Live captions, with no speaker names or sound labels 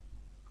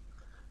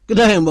Good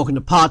day and welcome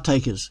to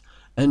Partakers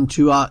and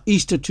to our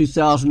Easter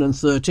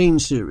 2013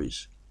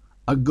 series,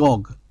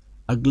 AGOG,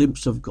 A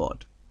Glimpse of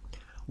God.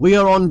 We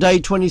are on day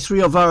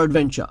 23 of our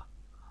adventure,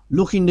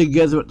 looking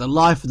together at the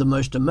life of the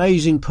most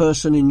amazing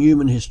person in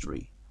human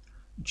history,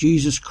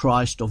 Jesus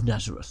Christ of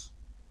Nazareth.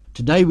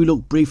 Today we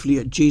look briefly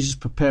at Jesus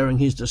preparing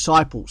his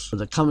disciples for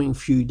the coming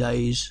few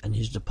days and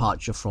his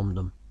departure from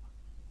them.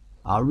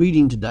 Our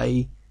reading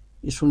today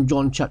is from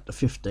John chapter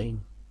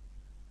 15.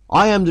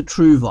 I am the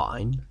true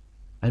vine,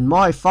 and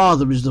my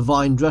Father is the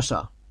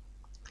vinedresser.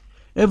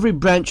 Every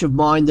branch of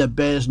mine that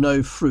bears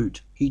no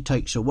fruit he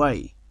takes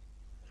away,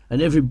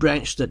 and every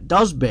branch that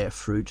does bear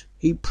fruit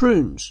he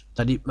prunes,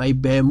 that it may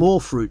bear more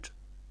fruit.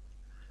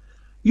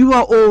 You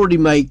are already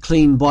made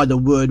clean by the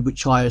word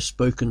which I have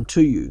spoken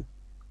to you.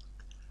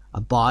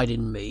 Abide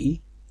in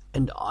me,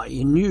 and I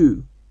in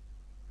you.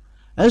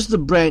 As the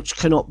branch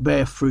cannot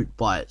bear fruit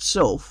by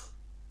itself,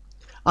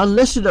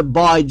 unless it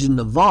abides in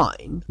the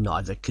vine,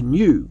 neither can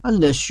you,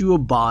 unless you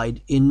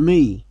abide in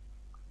me.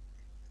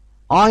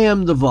 I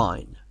am the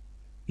vine,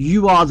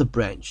 you are the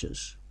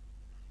branches.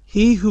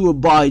 He who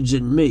abides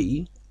in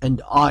me,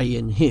 and I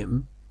in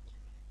him,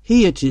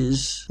 he it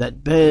is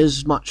that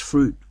bears much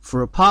fruit,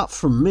 for apart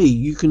from me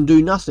you can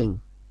do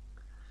nothing.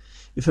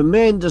 If a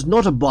man does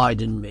not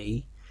abide in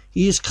me,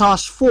 he is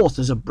cast forth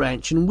as a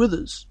branch and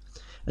withers,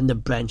 and the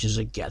branches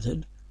are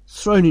gathered,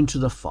 thrown into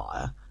the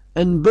fire,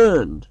 and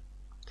burned.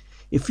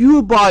 If you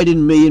abide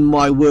in me and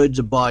my words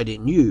abide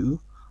in you,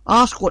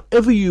 ask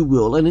whatever you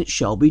will, and it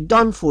shall be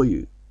done for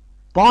you.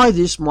 By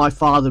this my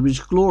Father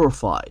is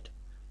glorified,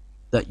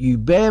 that you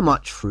bear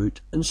much fruit,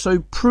 and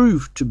so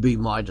prove to be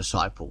my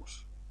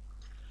disciples.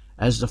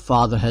 As the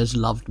Father has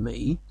loved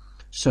me,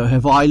 so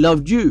have I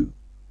loved you.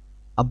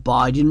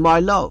 Abide in my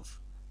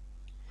love.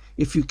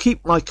 If you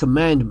keep my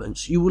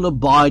commandments, you will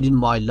abide in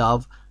my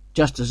love,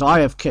 just as I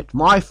have kept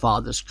my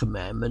Father's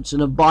commandments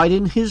and abide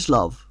in his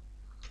love.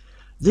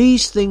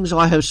 These things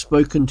I have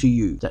spoken to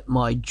you, that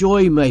my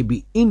joy may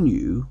be in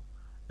you,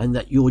 and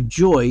that your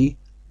joy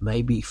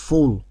may be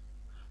full.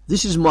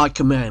 This is my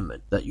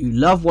commandment, that you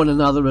love one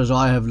another as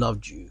I have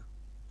loved you.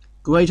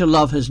 Greater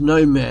love has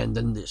no man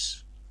than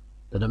this,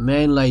 that a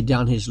man lay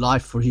down his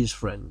life for his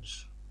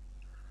friends.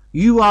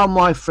 You are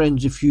my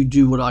friends if you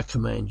do what I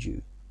command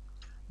you.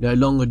 No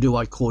longer do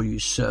I call you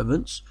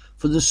servants,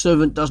 for the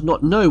servant does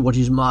not know what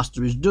his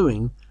master is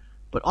doing,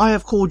 but I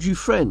have called you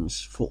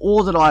friends, for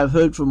all that I have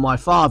heard from my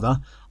Father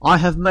I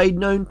have made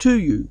known to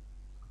you.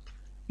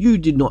 You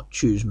did not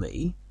choose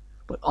me,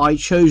 but I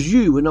chose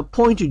you and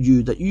appointed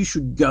you that you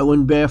should go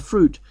and bear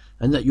fruit,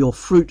 and that your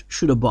fruit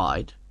should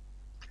abide,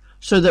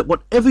 so that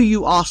whatever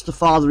you ask the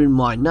Father in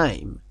my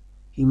name,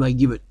 he may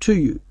give it to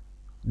you.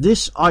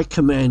 This I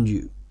command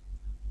you,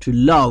 to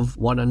love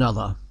one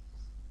another.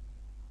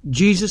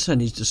 Jesus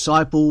and his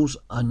disciples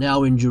are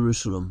now in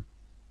Jerusalem.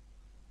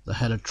 They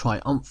had a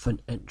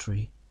triumphant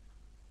entry.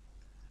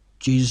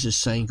 Jesus is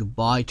saying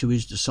goodbye to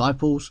his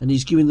disciples, and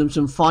he's giving them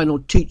some final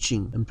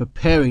teaching and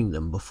preparing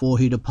them before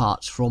he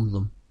departs from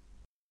them.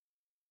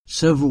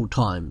 Several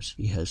times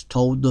he has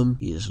told them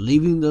he is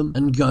leaving them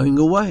and going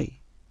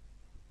away.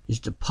 His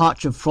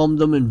departure from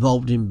them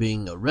involved him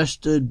being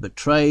arrested,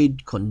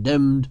 betrayed,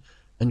 condemned,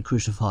 and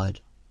crucified.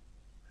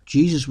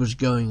 Jesus was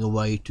going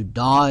away to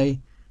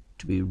die,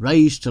 to be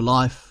raised to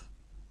life,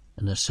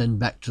 and ascend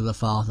back to the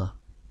Father.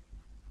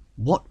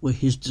 What were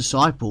his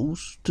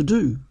disciples to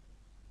do?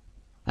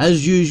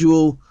 As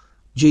usual,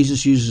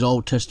 Jesus uses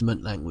Old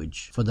Testament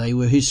language, for they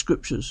were his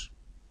scriptures.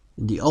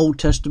 In the Old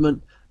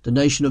Testament, the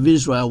nation of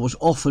Israel was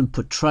often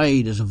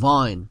portrayed as a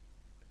vine.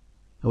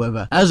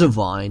 However, as a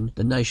vine,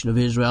 the nation of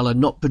Israel had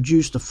not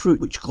produced the fruit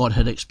which God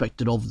had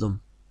expected of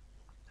them.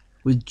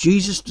 With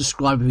Jesus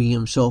describing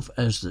himself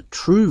as the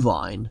true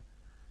vine,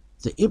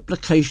 the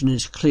implication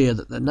is clear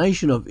that the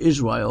nation of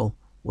Israel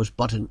was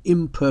but an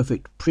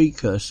imperfect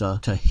precursor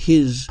to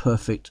his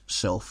perfect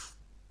self.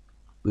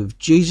 With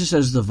Jesus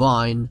as the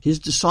vine, his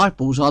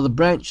disciples are the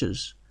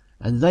branches,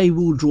 and they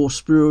will draw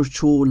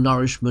spiritual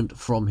nourishment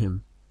from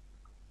him.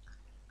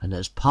 And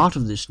as part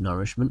of this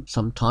nourishment,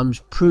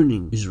 sometimes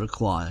pruning is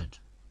required.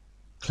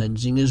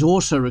 Cleansing is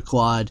also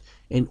required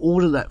in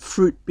order that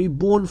fruit be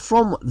borne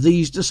from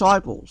these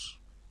disciples.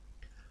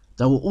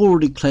 They were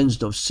already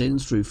cleansed of sin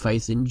through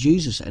faith in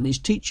Jesus and his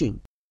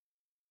teaching.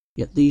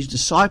 Yet these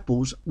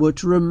disciples were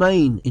to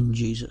remain in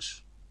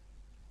Jesus.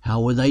 How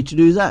were they to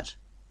do that?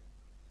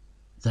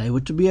 They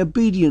were to be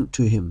obedient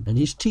to him and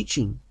his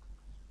teaching.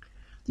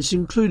 This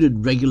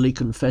included regularly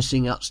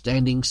confessing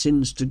outstanding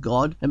sins to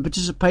God and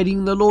participating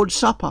in the Lord's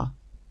Supper.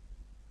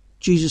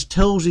 Jesus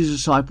tells his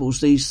disciples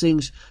these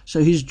things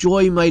so his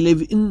joy may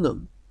live in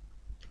them.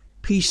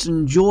 Peace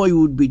and joy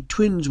would be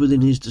twins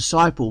within his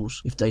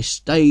disciples if they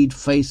stayed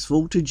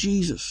faithful to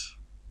Jesus.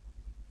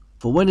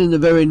 For when in the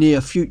very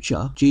near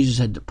future Jesus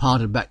had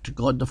departed back to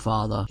God the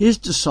Father, his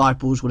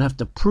disciples would have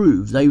to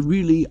prove they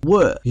really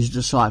were his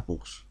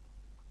disciples.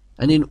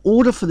 And in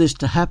order for this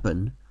to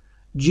happen,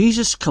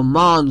 Jesus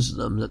commands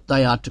them that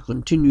they are to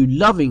continue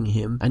loving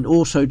him and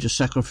also to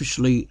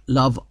sacrificially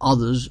love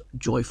others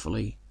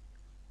joyfully.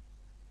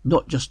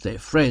 not just their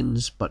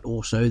friends, but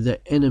also their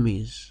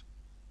enemies.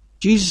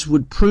 Jesus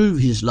would prove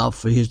his love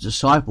for his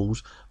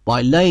disciples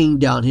by laying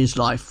down his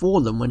life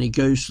for them when he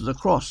goes to the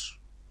cross.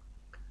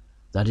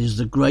 That is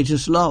the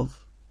greatest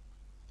love.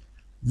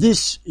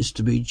 This is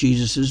to be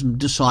Jesus'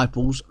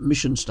 disciples'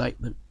 mission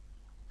statement.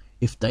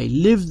 If they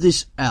live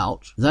this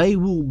out, they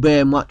will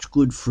bear much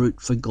good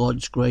fruit for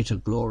God's greater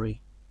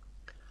glory.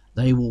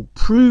 They will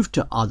prove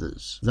to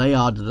others they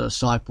are the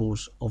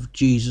disciples of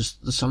Jesus,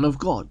 the Son of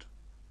God.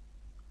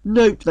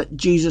 Note that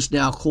Jesus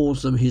now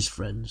calls them his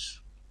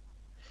friends.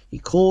 He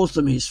calls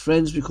them his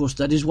friends because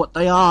that is what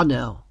they are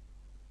now.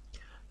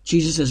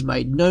 Jesus has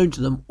made known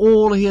to them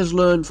all he has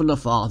learned from the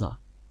Father.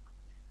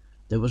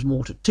 There was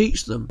more to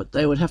teach them, but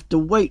they would have to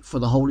wait for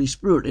the Holy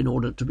Spirit in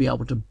order to be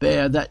able to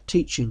bear that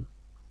teaching.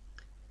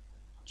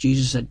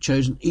 Jesus had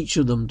chosen each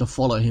of them to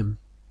follow him.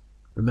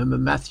 Remember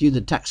Matthew,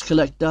 the tax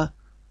collector?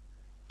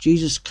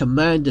 Jesus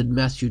commanded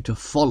Matthew to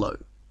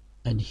follow,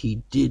 and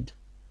he did.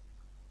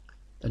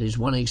 That is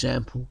one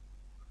example.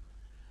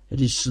 It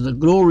is to the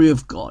glory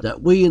of God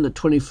that we in the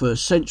 21st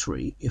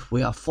century, if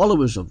we are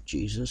followers of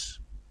Jesus,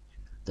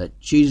 that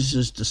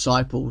Jesus'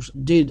 disciples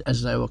did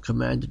as they were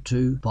commanded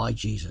to by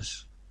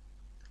Jesus.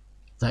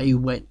 They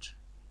went.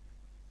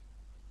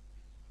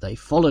 They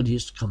followed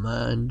his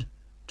command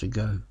to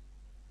go.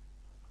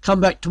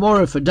 Come back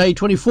tomorrow for day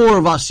 24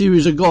 of our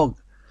series AGOG,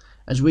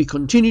 as we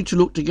continue to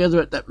look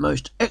together at that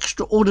most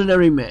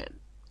extraordinary man,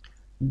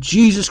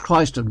 Jesus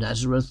Christ of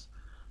Nazareth,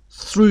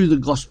 through the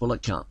Gospel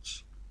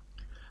accounts.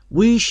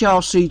 We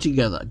shall see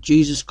together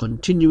Jesus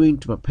continuing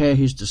to prepare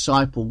his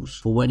disciples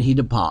for when he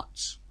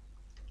departs.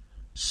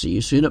 See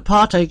you soon at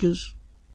Partakers.